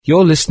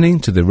You're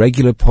listening to the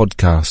regular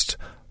podcast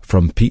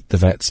from Pete the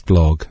Vet's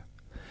blog.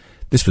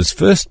 This was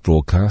first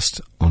broadcast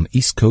on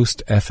East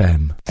Coast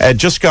FM.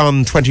 Just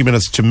gone 20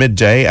 minutes to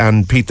midday,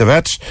 and Pete the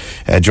Vet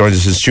joins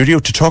us in studio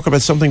to talk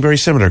about something very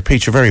similar.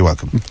 Pete, you're very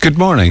welcome. Good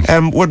morning.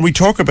 When we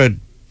talk about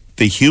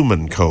the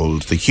human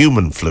cold, the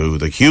human flu,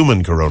 the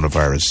human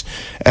coronavirus,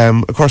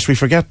 of course we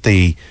forget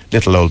the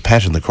little old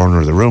pet in the corner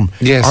of the room.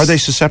 Yes. Are they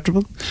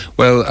susceptible?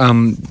 Well,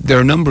 there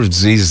are a number of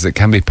diseases that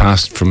can be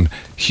passed from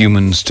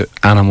humans to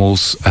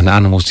animals and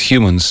animals to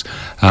humans.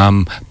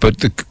 But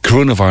the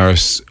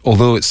coronavirus,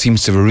 although it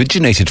seems to have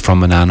originated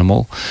from an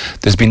animal,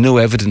 there's been no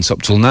evidence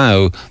up till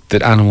now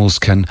that animals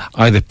can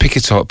either pick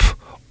it up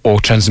or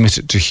transmit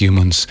it to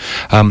humans.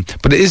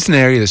 But it is an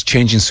area that's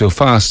changing so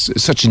fast.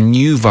 It's such a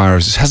new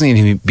virus. It hasn't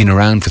even been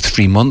around for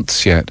 3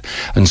 months yet.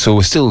 And so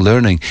we're still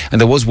learning.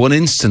 And there was one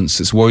instance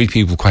that's worried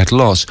people quite a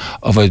lot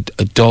of a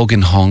dog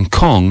in Hong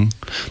Kong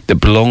that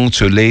belonged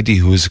to a lady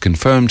who was a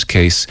confirmed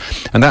case.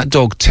 And that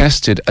dog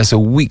tested as a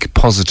weak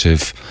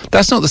positive.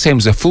 That's not the same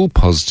as a full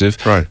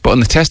positive. Right. But on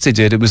the test they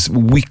did, it was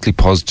weakly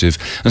positive.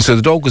 And so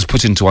the dog was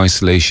put into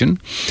isolation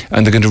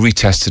and they're going to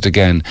retest it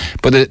again.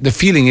 But the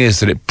feeling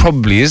is that it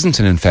probably isn't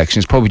an infection.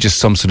 It's probably just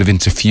some sort of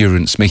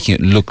interference, making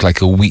it look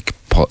like a weak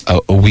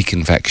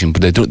infection,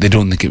 but they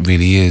don't think it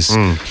really is.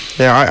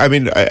 Yeah, I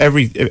mean,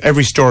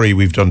 every story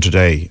we've done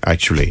today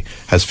actually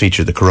has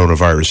featured the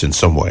coronavirus in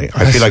some way.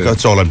 I feel like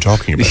that's all I'm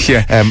talking about.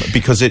 Yeah.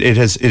 Because it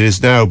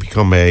has now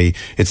become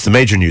it's the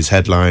major news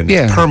headline.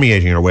 Yeah. It's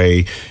permeating our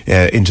way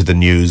into the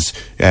news.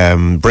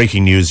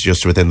 Breaking news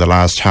just within the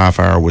last half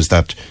hour was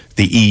that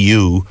the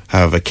EU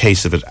have a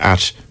case of it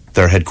at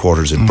their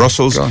headquarters in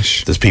Brussels.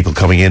 Gosh. There's people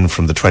coming in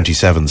from the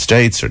 27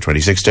 states or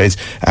 26 states,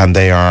 and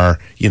they are,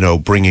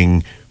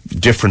 bringing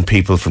different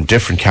people from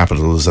different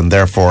capitals, and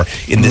therefore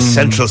in this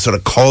central sort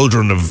of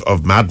cauldron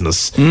of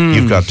madness,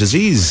 you've got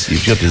disease.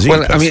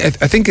 Well, I mean, I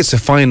think it's a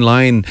fine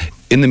line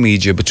in the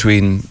media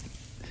between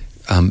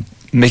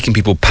making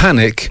people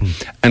panic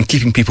and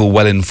keeping people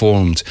well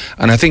informed.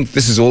 And I think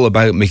this is all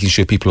about making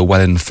sure people are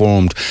well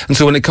informed. And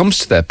so when it comes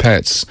to their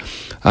pets,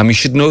 you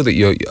should know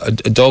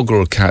that a dog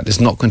or a cat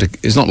is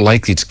not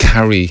likely to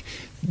carry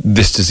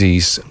this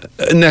disease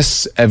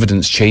unless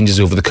evidence changes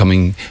over the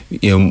coming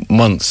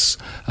months.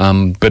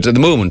 But at the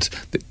moment,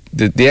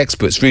 the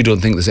experts really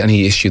don't think there's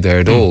any issue there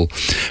at all.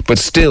 But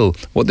still,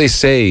 what they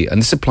say,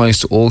 and this applies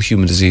to all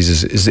human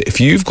diseases, is that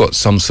if you've got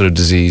some sort of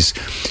disease,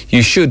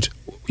 you should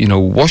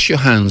wash your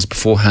hands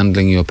before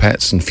handling your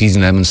pets and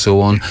feeding them and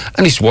so on,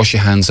 and you should wash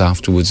your hands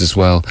afterwards as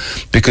well,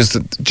 because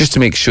just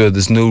to make sure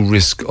there's no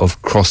risk of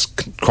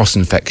cross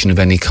infection of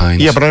any kind.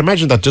 Yeah, but I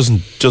imagine that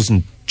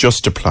doesn't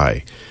just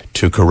apply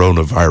to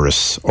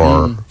coronavirus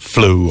or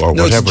flu or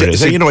whatever it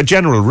is. A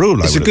general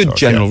rule. It's a good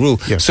general rule.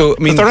 Yeah. So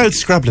I mean, but they're out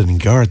scrabbling in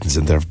gardens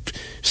and they're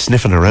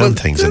sniffing around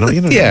things.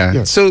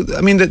 Yeah. So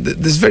I mean,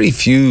 there's very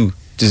few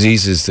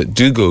diseases that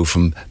do go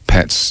from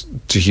pets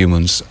to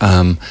humans.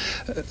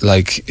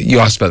 Like you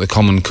asked about the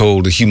common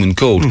cold, the human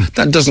cold.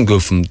 That doesn't go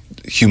from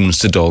humans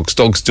to dogs.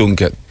 Dogs don't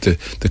get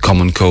the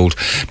common cold.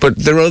 But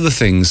there are other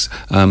things.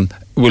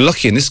 We're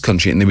lucky in this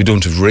country in that we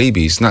don't have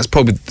rabies, and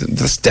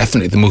that's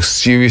definitely the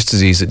most serious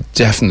disease that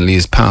definitely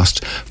is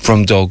passed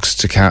from dogs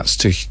to cats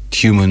to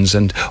humans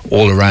and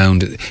all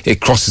around.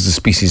 It crosses the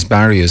species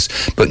barriers.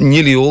 But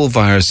nearly all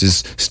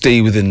viruses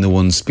stay within the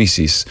one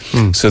species,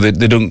 so they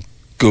don't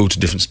go to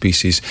different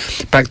species.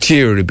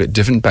 Bacteria are a bit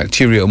different.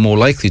 Bacteria are more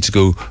likely to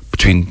go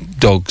between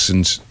dogs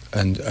and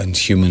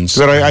humans.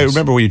 But I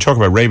remember when you talk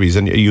about rabies,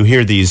 and you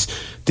hear these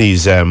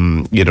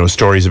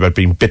stories about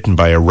being bitten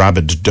by a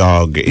rabid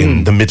dog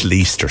in the Middle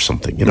East or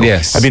something.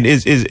 Yes. I mean,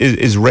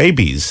 is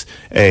rabies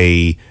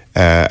a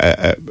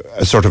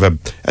sort of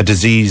a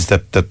disease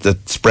that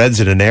spreads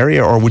in an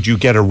area, or would you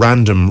get a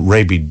random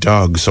rabid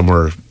dog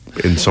somewhere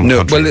in some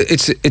country? Well,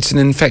 it's an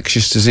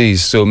infectious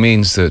disease, so it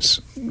means that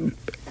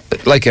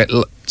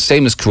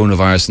same as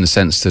coronavirus in the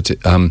sense that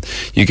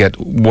you get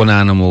one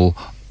animal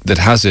that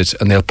has it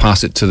and they'll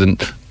pass it to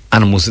the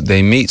animals that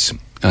they meet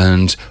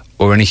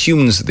or any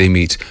humans that they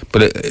meet.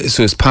 But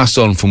so it's passed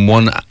on from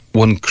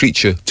one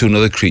creature to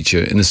another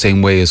creature in the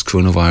same way as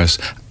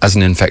coronavirus, as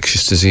an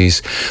infectious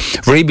disease.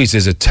 Rabies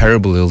is a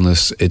terrible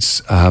illness.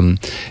 It's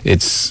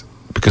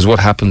because what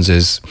happens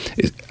is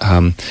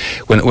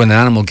when an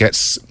animal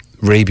gets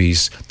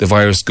rabies, the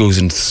virus goes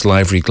into the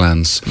salivary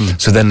glands.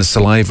 So then the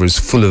saliva is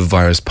full of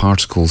virus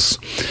particles,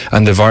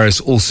 and the virus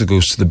also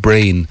goes to the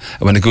brain,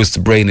 and when it goes to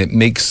the brain, it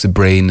makes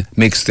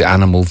the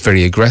animal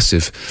very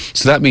aggressive.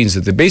 So that means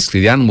that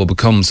basically the animal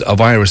becomes a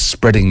virus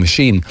spreading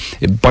machine.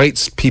 It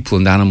bites people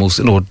and animals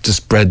in order to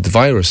spread the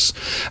virus.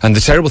 And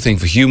the terrible thing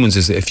for humans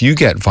is that if you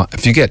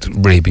get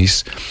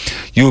rabies,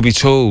 you will be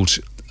told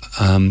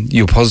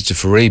you're positive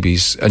for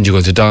rabies and you're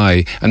going to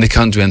die, and they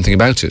can't do anything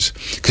about it,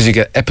 because you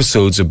get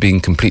episodes of being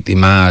completely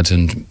mad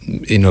and,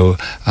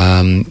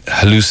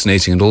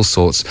 hallucinating and all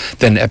sorts,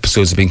 then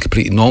episodes of being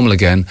completely normal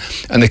again,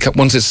 and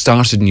once it's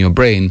started in your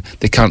brain,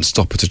 they can't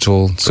stop it at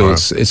all. So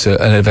and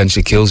it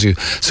eventually kills you.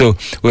 So,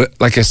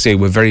 like I say,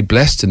 we're very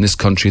blessed in this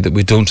country that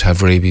we don't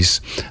have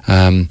rabies,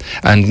 and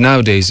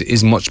nowadays it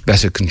is much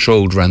better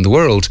controlled around the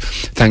world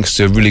thanks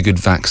to really good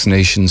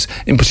vaccinations,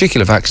 in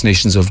particular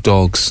vaccinations of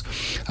dogs.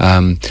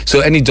 So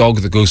any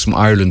dog that goes from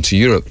Ireland to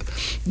Europe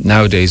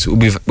nowadays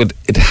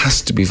it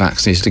has to be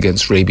vaccinated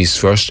against rabies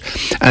first,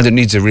 and it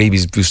needs a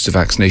rabies booster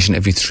vaccination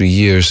every 3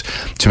 years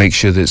to make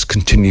sure that it's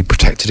continually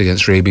protected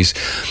against rabies.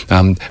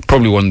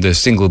 Probably one of the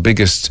single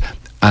biggest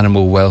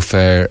animal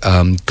welfare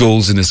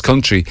goals in this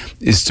country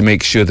is to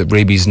make sure that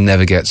rabies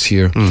never gets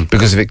here,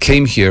 because if it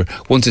came here,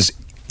 once it's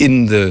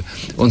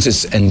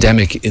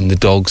endemic in the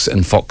dogs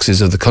and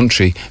foxes of the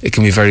country, it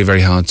can be very,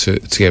 very hard to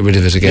get rid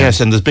of it again. Yes,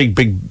 and there's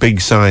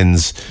big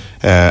signs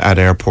at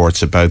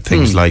airports about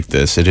things like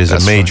this. It is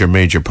That's a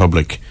major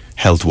public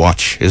health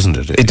watch, isn't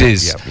it? It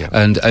is. Yeah.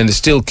 And it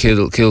still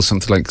kills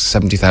something like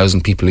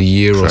 70,000 people a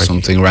year or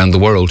something around the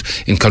world,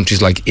 in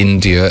countries like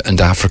India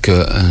and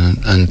Africa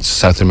and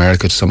South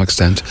America to some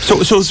extent.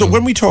 So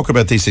when we talk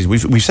about these things,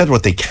 we've said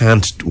what they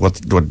can't,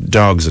 what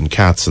dogs and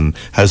cats and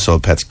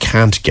household pets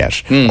can't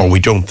get, or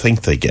we don't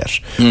think they get.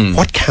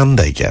 What can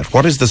they get?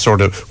 What are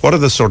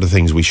the sort of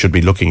things we should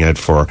be looking out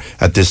for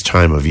at this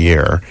time of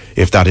year,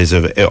 if that is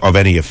of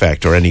any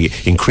effect or any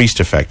increased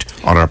effect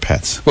on our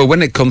pets? Well,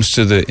 when it comes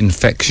to the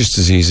infectious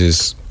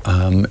diseases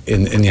in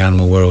the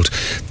animal world,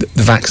 the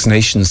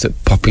vaccinations that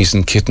puppies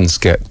and kittens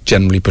get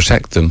generally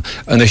protect them,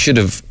 and they should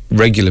have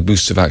regular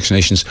booster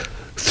vaccinations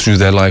through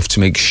their life to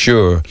make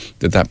sure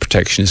that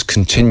protection is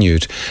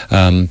continued.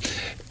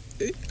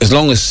 As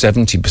long as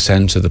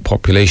 70% of the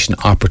population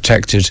are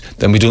protected,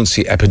 then we don't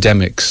see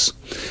epidemics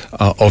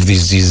of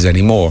these diseases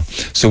anymore.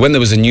 So when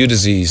there was a new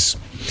disease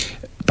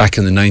back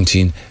in the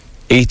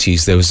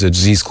 1980s, there was a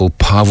disease called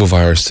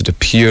parvovirus that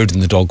appeared in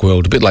the dog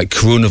world, a bit like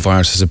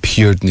coronavirus has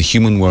appeared in the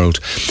human world.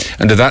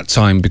 And at that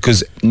time,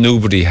 because no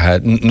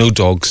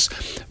dogs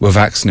were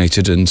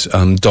vaccinated,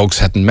 and dogs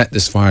hadn't met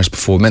this virus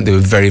before, it meant they were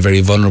very,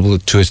 very vulnerable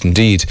to it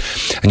indeed.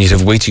 And you'd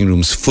have waiting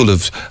rooms full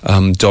of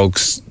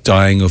dogs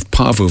dying of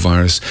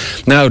parvovirus.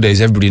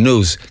 Nowadays, everybody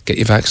knows, get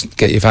your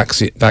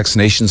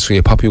vaccinations for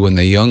your puppy when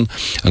they're young,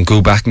 and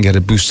go back and get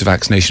a booster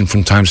vaccination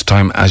from time to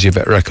time as your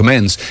vet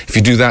recommends. If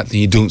you do that,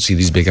 then you don't see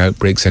these big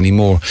outbreaks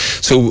anymore.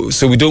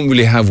 So we don't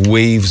really have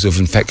waves of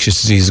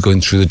infectious diseases going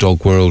through the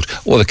dog world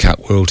or the cat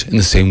world in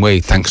the same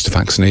way, thanks to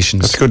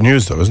vaccinations. That's good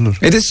news, though, isn't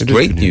it? It is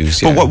great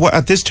news. Yeah. But what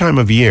at this time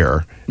of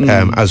year,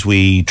 as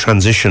we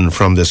transition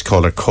from this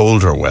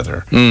colder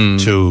weather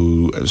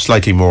to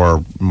slightly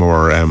more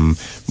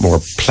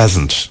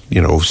pleasant,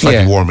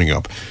 slightly warming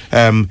up,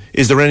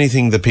 is there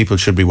anything that people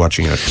should be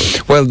watching out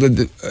for? Well,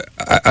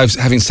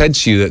 having said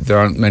to you that there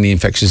aren't many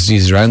infectious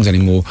diseases around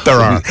anymore, there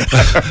are.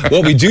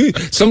 What we do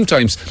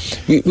sometimes,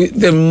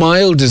 they're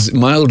mild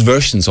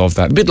versions of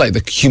that, a bit like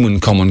the human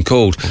common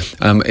cold.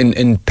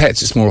 In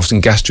pets, it's more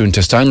often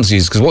gastrointestinal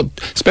disease, because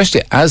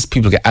especially as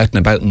people get out and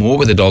about more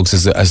with the dogs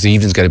as the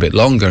evenings get a bit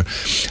longer,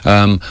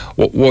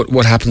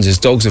 what happens is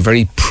dogs are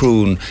very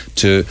prone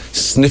to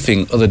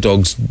sniffing other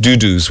dogs'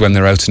 doo-doos when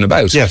they're out and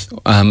about. Yes.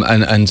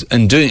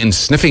 And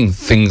sniffing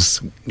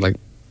things like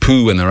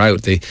poo when they're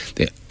out, they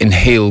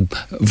inhale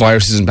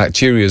viruses and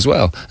bacteria as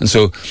well. And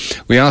so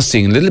we are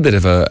seeing a little bit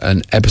of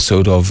an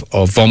episode of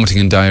vomiting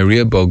and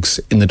diarrhea bugs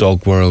in the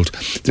dog world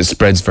that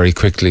spreads very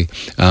quickly.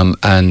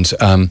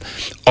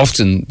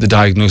 Often the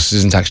diagnosis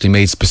isn't actually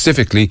made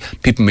specifically.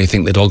 People may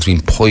think the dog's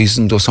been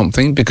poisoned or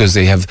something because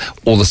they have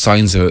all the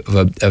signs of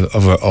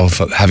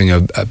having a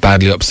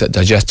badly upset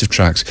digestive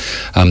tract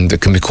that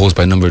can be caused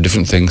by a number of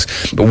different things.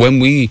 But when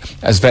we,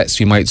 as vets,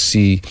 we might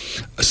see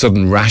a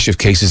sudden rash of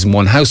cases in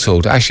one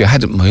household. Actually, I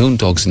had my own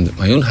dogs in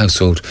my own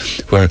household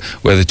where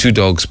the two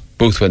dogs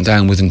both went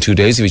down within 2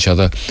 days of each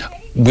other,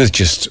 with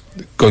just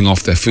going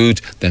off their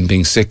food, then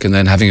being sick, and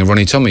then having a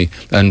runny tummy.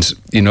 And,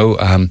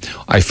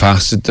 I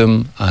fasted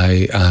them,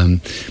 I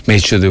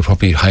made sure they were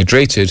properly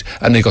hydrated,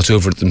 and they got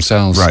over it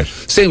themselves. Right.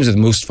 Same as with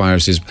most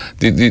viruses.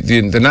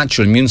 The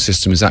natural immune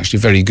system is actually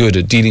very good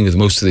at dealing with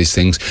most of these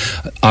things.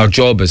 Our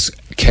job as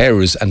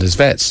carers and as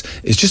vets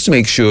is just to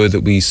make sure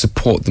that we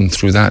support them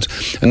through that.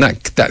 And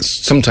that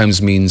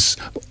sometimes means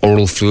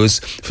oral fluids.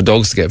 For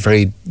dogs to get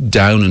very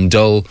down and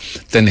dull,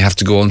 then they have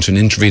to go on to an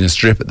intravenous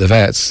drip at the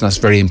vets. That's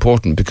very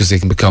important, because they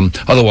can become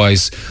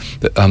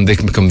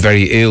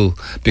very ill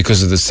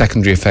because of the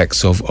secondary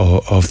effects of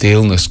the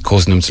illness,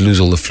 causing them to lose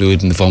all the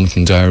fluid and the vomit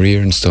and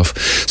diarrhea and stuff.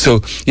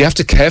 So you have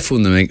to care for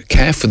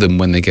them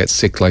when they get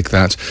sick like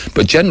that.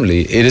 But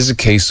generally, it is a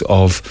case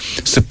of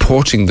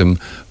supporting them.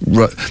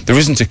 There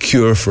isn't a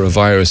cure for a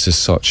virus as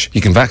such.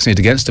 You can vaccinate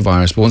against a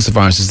virus, but once the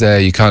virus is there,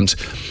 you can't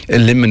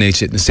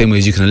eliminate it in the same way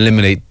as you can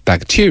eliminate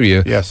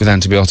bacteria with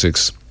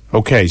antibiotics.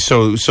 Okay,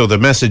 so the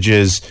message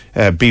is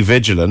be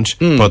vigilant,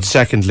 but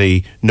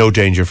secondly, no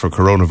danger for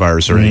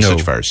coronavirus or any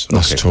such virus.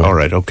 Not at all. All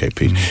right, okay,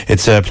 Pete.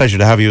 It's a pleasure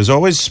to have you as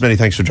always. Many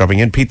thanks for dropping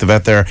in. Pete the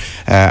Vet there,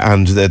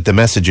 and the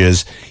message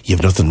is,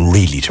 you've nothing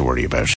really to worry about.